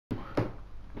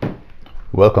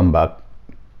Welcome back.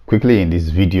 Quickly in this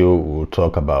video we'll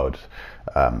talk about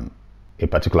a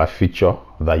particular feature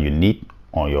that you need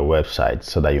on your website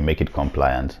so that you make it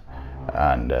compliant,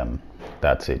 and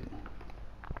that's it.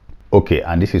 Okay,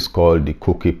 and this is called the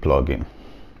cookie plugin.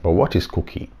 But what is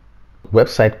cookie?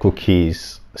 Website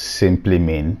cookies simply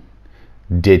mean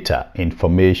data,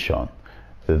 information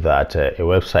that a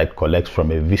website collects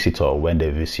from a visitor when they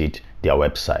visit their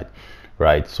website,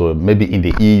 right? So maybe in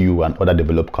the EU and other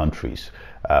developed countries,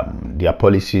 their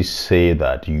policies say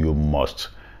that you must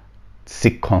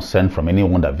seek consent from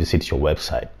anyone that visits your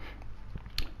website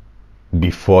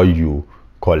before you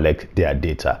collect their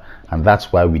data, and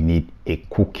that's why we need a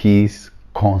cookies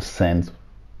consent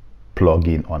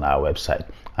plugin on our website.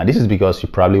 And this is because you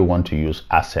probably want to use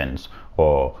AdSense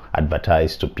or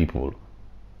advertise to people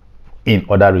in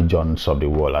other regions of the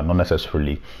world and not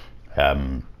necessarily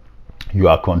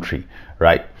your country,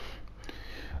 right?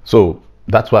 So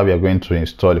that's why we are going to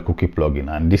install a cookie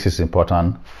plugin, and this is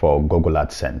important for Google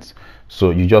AdSense.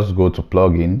 So you just go to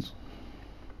plugins,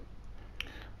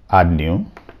 add new,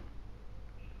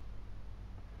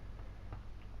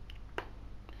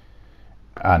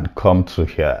 and come to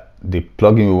here. The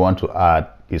plugin we want to add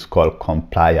is called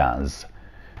Complianz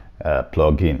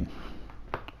plugin.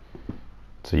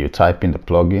 So you type in the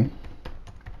plugin,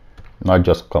 not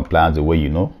just compliance the way you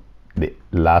know, the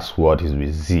last word is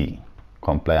with Z,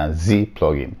 Complianz Z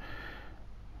plugin.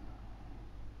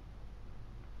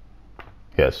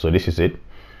 Yes, so this is it.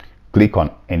 Click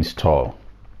on install.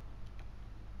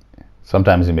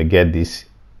 Sometimes you may get this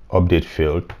update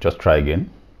failed. Just try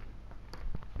again.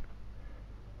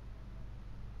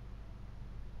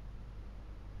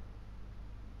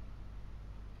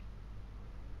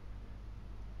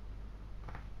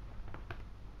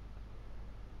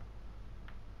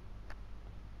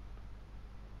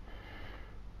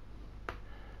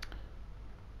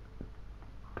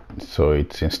 So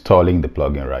it's installing the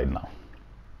plugin right now.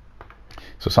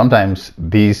 So sometimes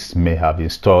these may have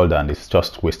installed and it's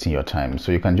just wasting your time.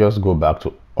 So you can just go back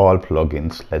to all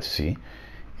plugins. Let's see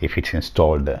if it's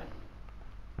installed there.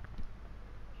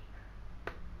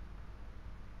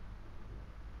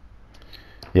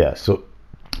 Yeah, so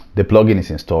the plugin is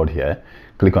installed here.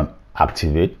 Click on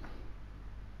activate.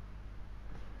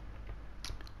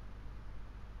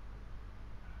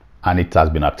 And it has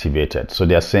been activated. So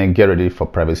they are saying get ready for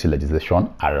privacy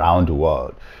legislation around the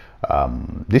world.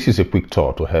 This is a quick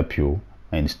tour to help you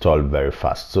install very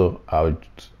fast. So I would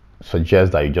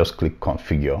suggest that you just click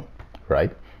configure, right?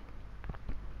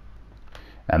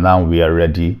 And now we are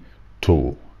ready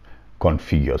to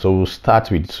configure. So we'll start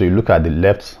with, so you look at the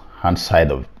left hand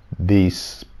side of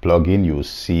this plugin, you will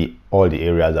see all the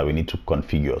areas that we need to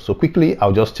configure. So quickly,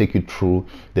 I'll just take you through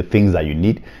the things that you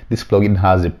need. This plugin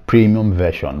has a premium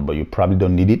version, but you probably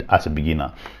don't need it as a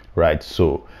beginner, right?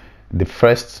 So the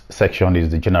first section is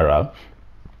the general.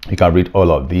 You can read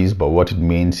all of these, but what it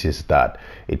means is that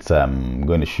it's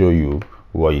going to show you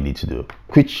what you need to do.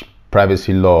 Which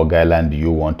privacy law or guideline do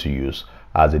you want to use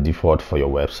as a default for your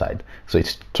website? So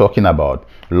it's talking about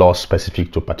laws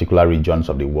specific to particular regions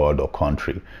of the world or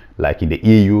country. Like in the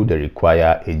EU, they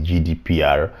require a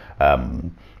GDPR,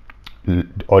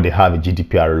 or they have a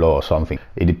GDPR law or something.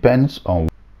 It depends on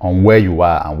where you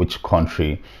are and which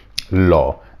country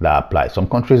law that applies. Some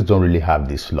countries don't really have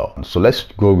this law. So let's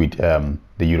go with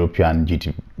the European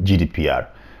GDPR,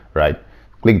 right?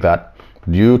 Click that.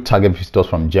 Do you target visitors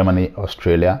from Germany,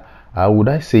 Australia? Would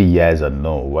I say yes or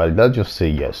no? Well, let's just say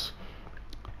yes.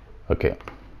 Okay.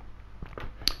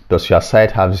 Does your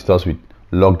site have visitors with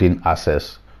logged in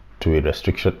access to a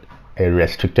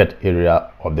restricted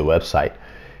area of the website?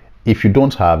 If you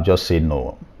don't have, just say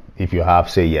no. If you have,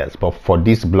 say yes. But for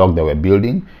this blog that we're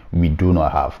building, we do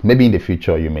not have. Maybe in the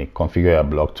future you may configure your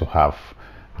blog to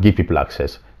give people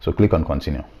access. So click on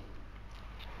continue.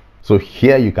 So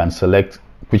here you can select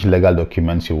which legal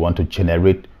documents you want to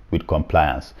generate with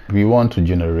Complianz. We want to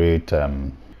generate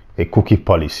a cookie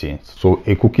policy. So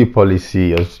a cookie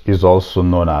policy is also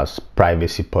known as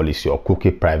privacy policy or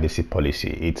cookie privacy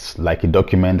policy. It's like a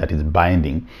document that is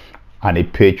binding and a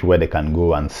page where they can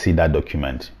go and see that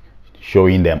document,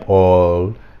 showing them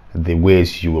all the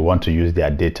ways you will want to use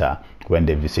their data when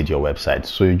they visit your website.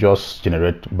 So you just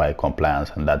generate by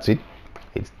Complianz and that's it.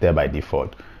 It's there by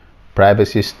default.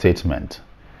 Privacy statement.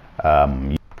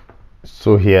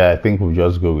 So here I think we'll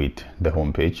just go with the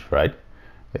home page, right?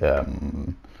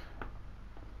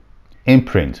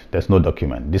 Imprint, there's no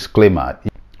document. Disclaimer.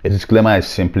 A disclaimer is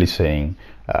simply saying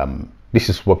this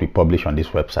is what we publish on this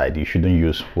website. You shouldn't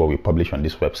use what we publish on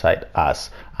this website as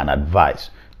an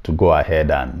advice to go ahead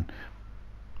and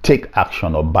take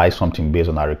action or buy something based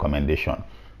on our recommendation.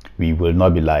 we will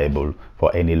not be liable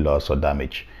for any loss or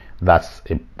damage. That's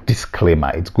a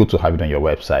disclaimer. It's good to have it on your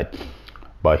website.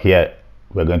 But here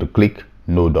we're going to click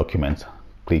no documents,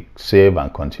 click save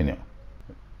and continue.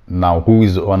 Now, who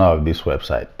is the owner of this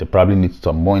website? They probably need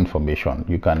some more information.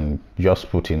 You can just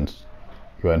put in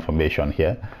your information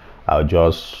here. I'll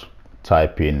just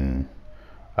type in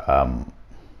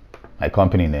my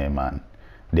company name and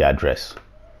the address,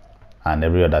 and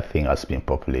every other thing has been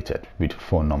populated with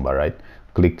phone number, right?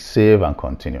 Click save and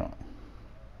continue.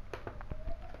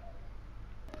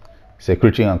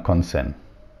 Security and consent.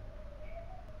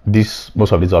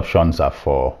 Most of these options are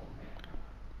for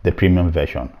the premium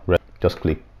version. Just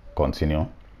click continue.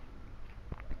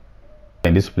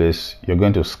 In this place, you're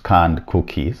going to scan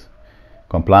cookies.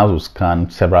 Complianz will scan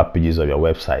several pages of your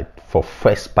website for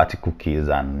first-party cookies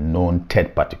and known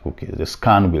third-party cookies. The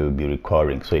scan will be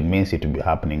recurring, so it means it will be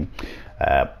happening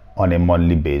on a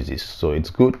monthly basis. So it's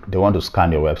good. They want to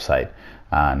scan your website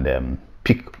and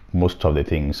pick most of the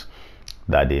things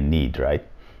that they need, right?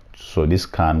 So this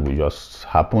scan will just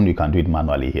happen. You can do it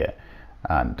manually here,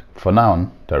 and for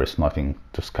now there is nothing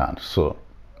to scan, so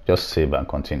just save and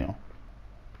continue.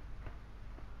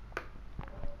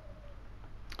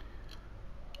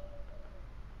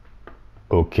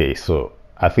 Okay, so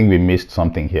I think we missed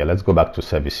something here. Let's go back to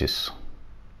services.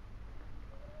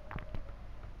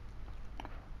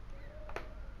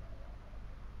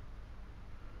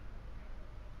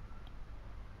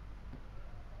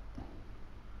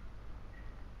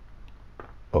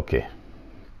 Okay,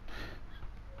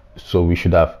 so we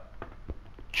should have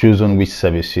chosen which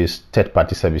services,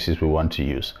 third-party services we want to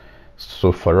use.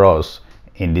 So for us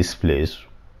in this place,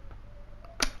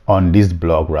 on this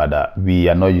blog rather, we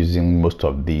are not using most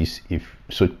of these.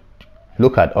 So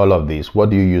look at all of these. What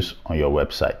do you use on your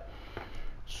website?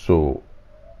 So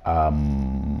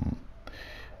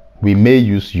we may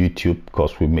use YouTube,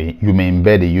 because you may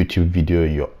embed a YouTube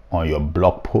video on your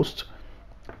blog post.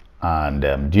 And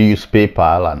do you use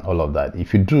PayPal and all of that?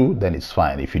 If you do, then it's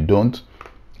fine. If you don't,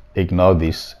 ignore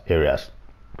these areas.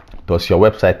 Does your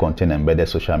website contain embedded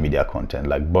social media content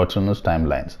like buttons,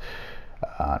 timelines,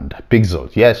 and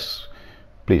pixels? Yes,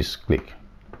 please click.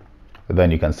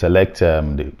 Then you can select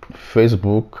the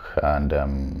Facebook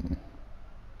and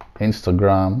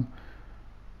Instagram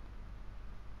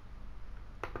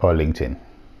or LinkedIn.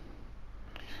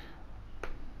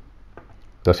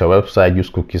 Does your website use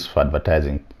cookies for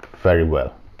advertising? Very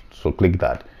well, so click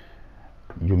that.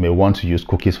 You may want to use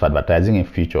cookies for advertising in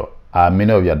future. Are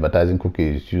many of your advertising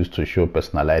cookies used to show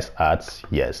personalized ads?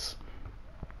 Yes.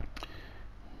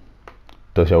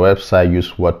 Does your website use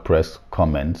WordPress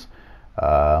comments?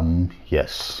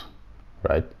 Yes,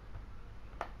 right?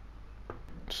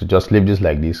 So just leave this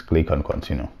like this, click on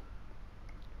continue.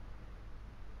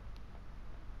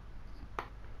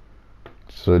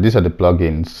 So these are the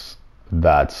plugins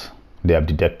that they have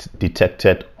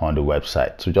detected on the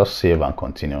website. So just save and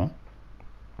continue.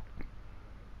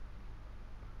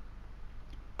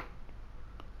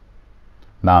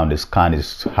 Now the scan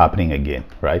is happening again,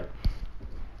 right?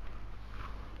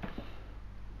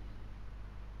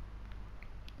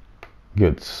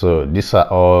 Good. So these are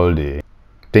all the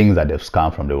things that they've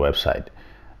scanned from the website,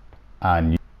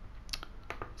 and you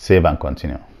save and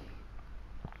continue.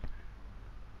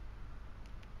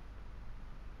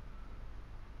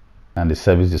 And the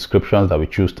service descriptions that we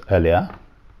chose earlier,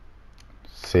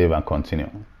 save and continue.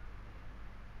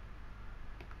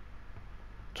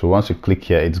 So once you click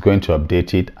here, it's going to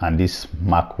update it, and this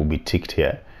mark will be ticked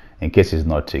here. In case it's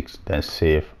not ticked, then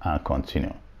save and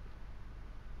continue.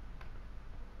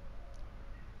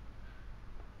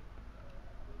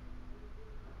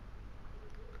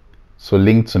 So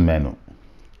link to menu.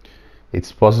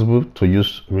 It's possible to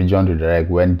use region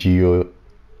redirect when geo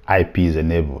IP is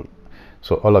enabled.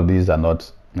 So all of these are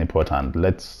not important.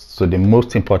 So the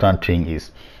most important thing is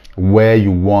where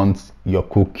you want your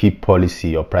cookie policy,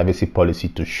 your privacy policy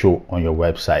to show on your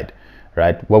website,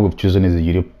 right? What we've chosen is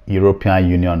the European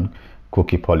Union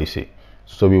cookie policy.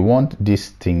 So we want this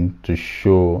thing to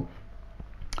show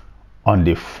on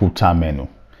the footer menu,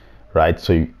 right?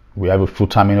 So we have a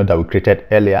footer menu that we created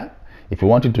earlier. If you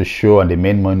want it to show on the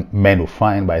main menu,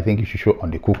 fine, but I think it should show on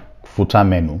the footer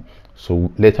menu.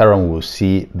 So later on we'll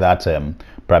see that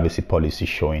privacy policy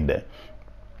showing there.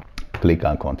 Click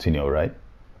and continue, right?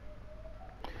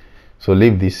 So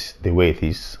leave this the way it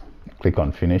is. Click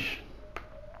on finish.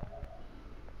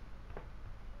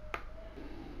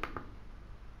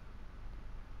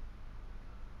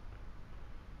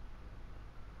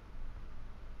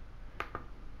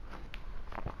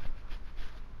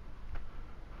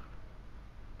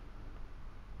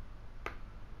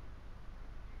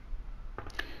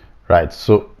 Right,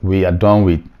 so we are done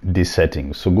with this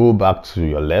setting. So go back to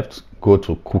your left, go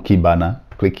to cookie banner,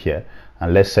 click here,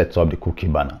 and let's set up the cookie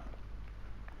banner.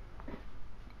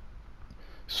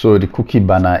 So the cookie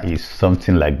banner is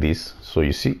something like this. So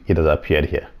you see it has appeared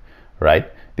here, right?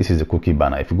 This is the cookie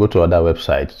banner. If you go to other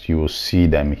websites, you will see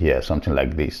them here, something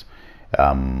like this.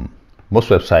 Most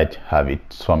websites have it.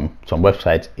 Some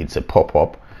websites it's a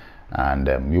pop-up, and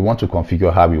you want to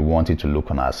configure how you want it to look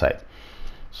on our site.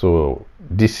 So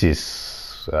this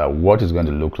is what it's going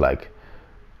to look like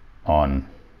on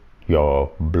your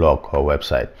blog or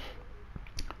website.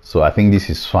 So I think this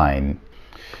is fine.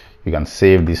 You can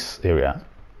save this area.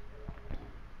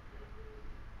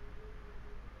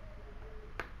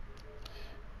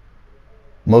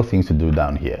 More things to do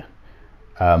down here.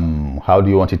 How do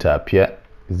you want it to appear?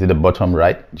 Is it the bottom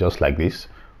right, just like this,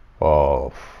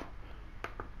 or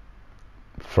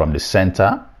from the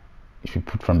center? If you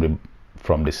put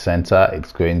from the center,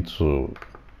 it's going to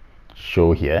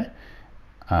show here,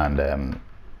 and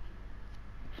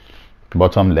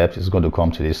bottom left is going to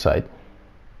come to this side.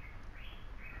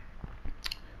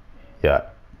 Yeah,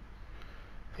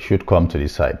 it should come to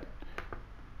this side.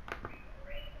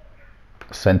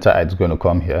 Center, it's going to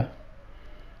come here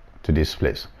to this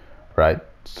place, right?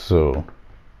 So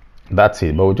that's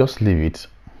it, but we'll just leave it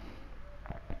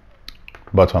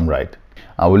bottom right,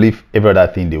 and we'll leave every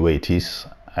other thing the way it is.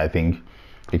 I think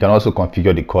you can also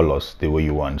configure the colors the way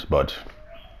you want, but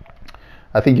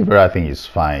I think everything is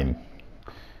fine.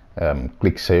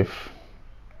 Click save.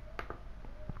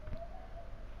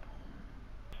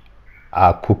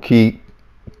 Our cookie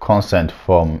consent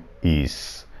form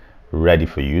is ready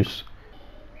for use.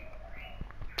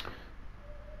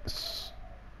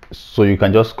 So you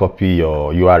can just copy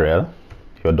your URL,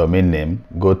 your domain name,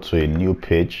 go to a new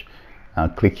page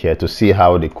and click here to see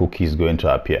how the cookie is going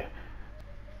to appear.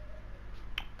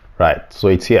 Right, so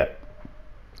it's here.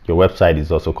 Your website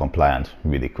is also compliant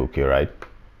with the cookie, right?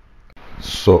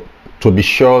 So to be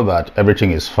sure that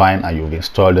everything is fine and you've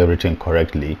installed everything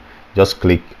correctly, just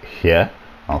click here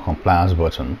on compliance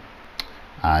button,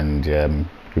 and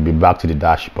you'll be back to the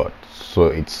dashboard. So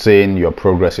it's saying your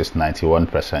progress is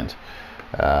 91%.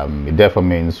 It therefore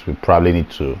means we probably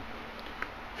need to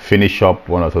finish up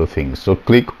one or two things. So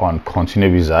click on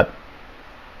continue wizard,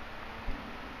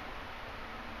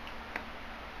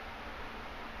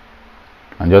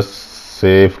 and just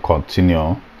save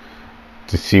continue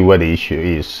to see where the issue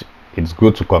is. It's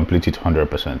good to complete it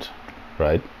 100%,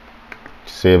 right?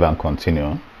 Save and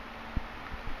continue.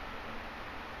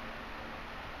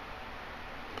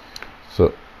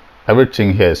 So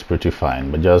everything here is pretty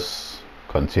fine, but just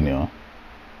continue.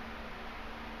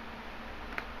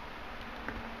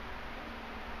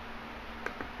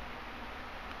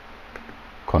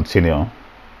 Continue.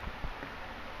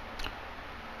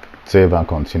 Save and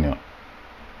continue.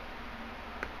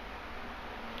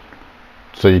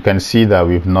 So you can see that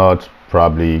we've not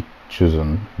probably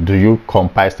chosen, do you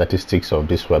compile statistics of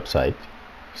this website?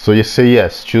 So you say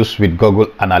yes, choose with Google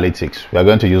Analytics. We are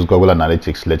going to use Google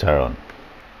Analytics later on.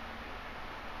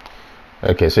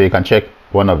 Okay, so you can check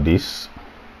one of these,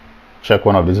 check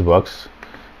one of these box,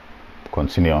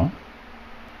 continue.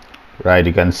 Right,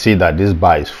 you can see that this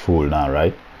bar is full now,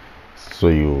 right? So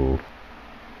you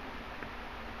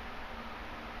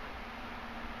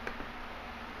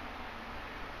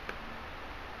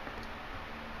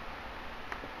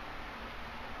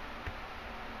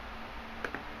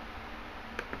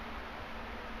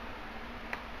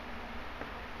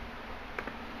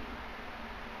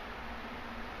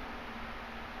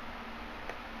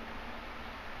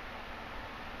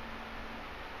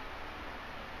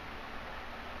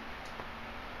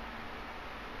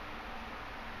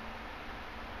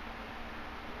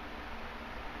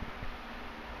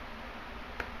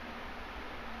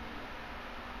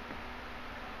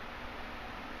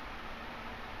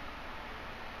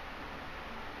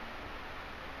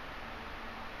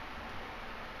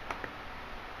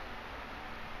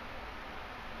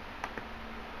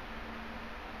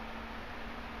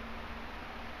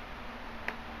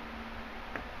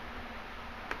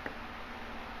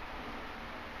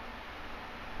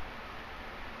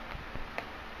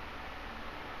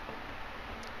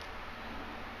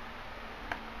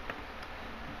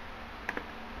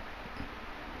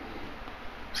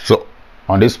So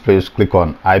on this place, click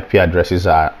on IP addresses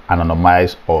are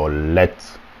anonymized, or let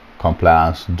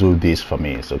Complianz do this for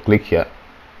me. So click here.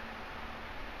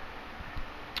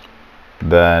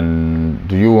 Then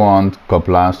do you want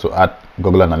Complianz to add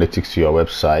Google Analytics to your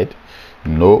website?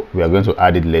 No, we are going to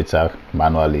add it later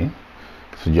manually.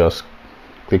 So just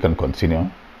click on continue.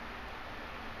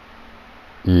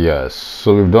 Yes,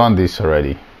 so we've done this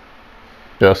already.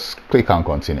 Just click on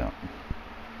continue.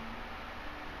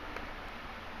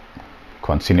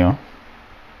 Continue.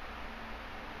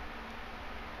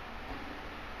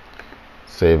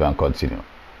 Save and continue.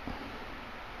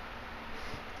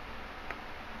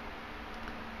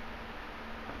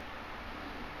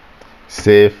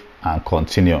 Save and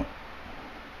continue.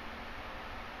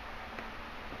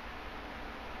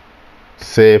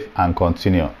 Save and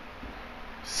continue.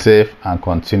 Save and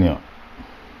continue.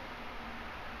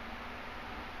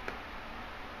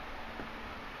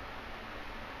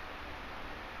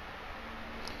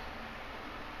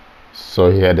 So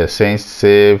here they're saying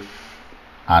save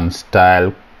and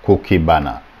style cookie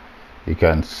banner. You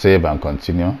can save and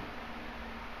continue.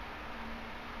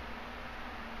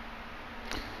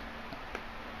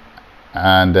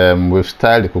 And we've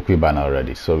styled the cookie banner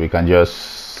already, so we can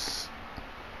just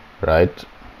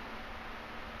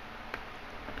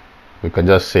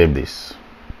save this.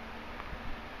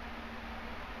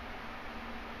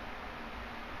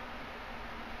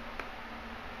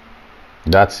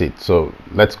 That's it. So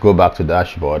let's go back to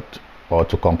dashboard or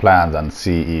to Complianz and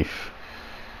see if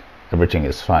everything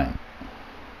is fine.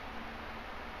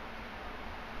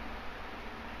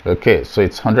 Okay, so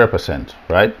it's 100%,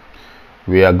 right?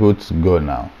 We are good to go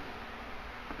now.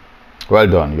 Well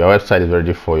done. Your website is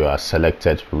ready for your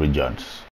selected regions.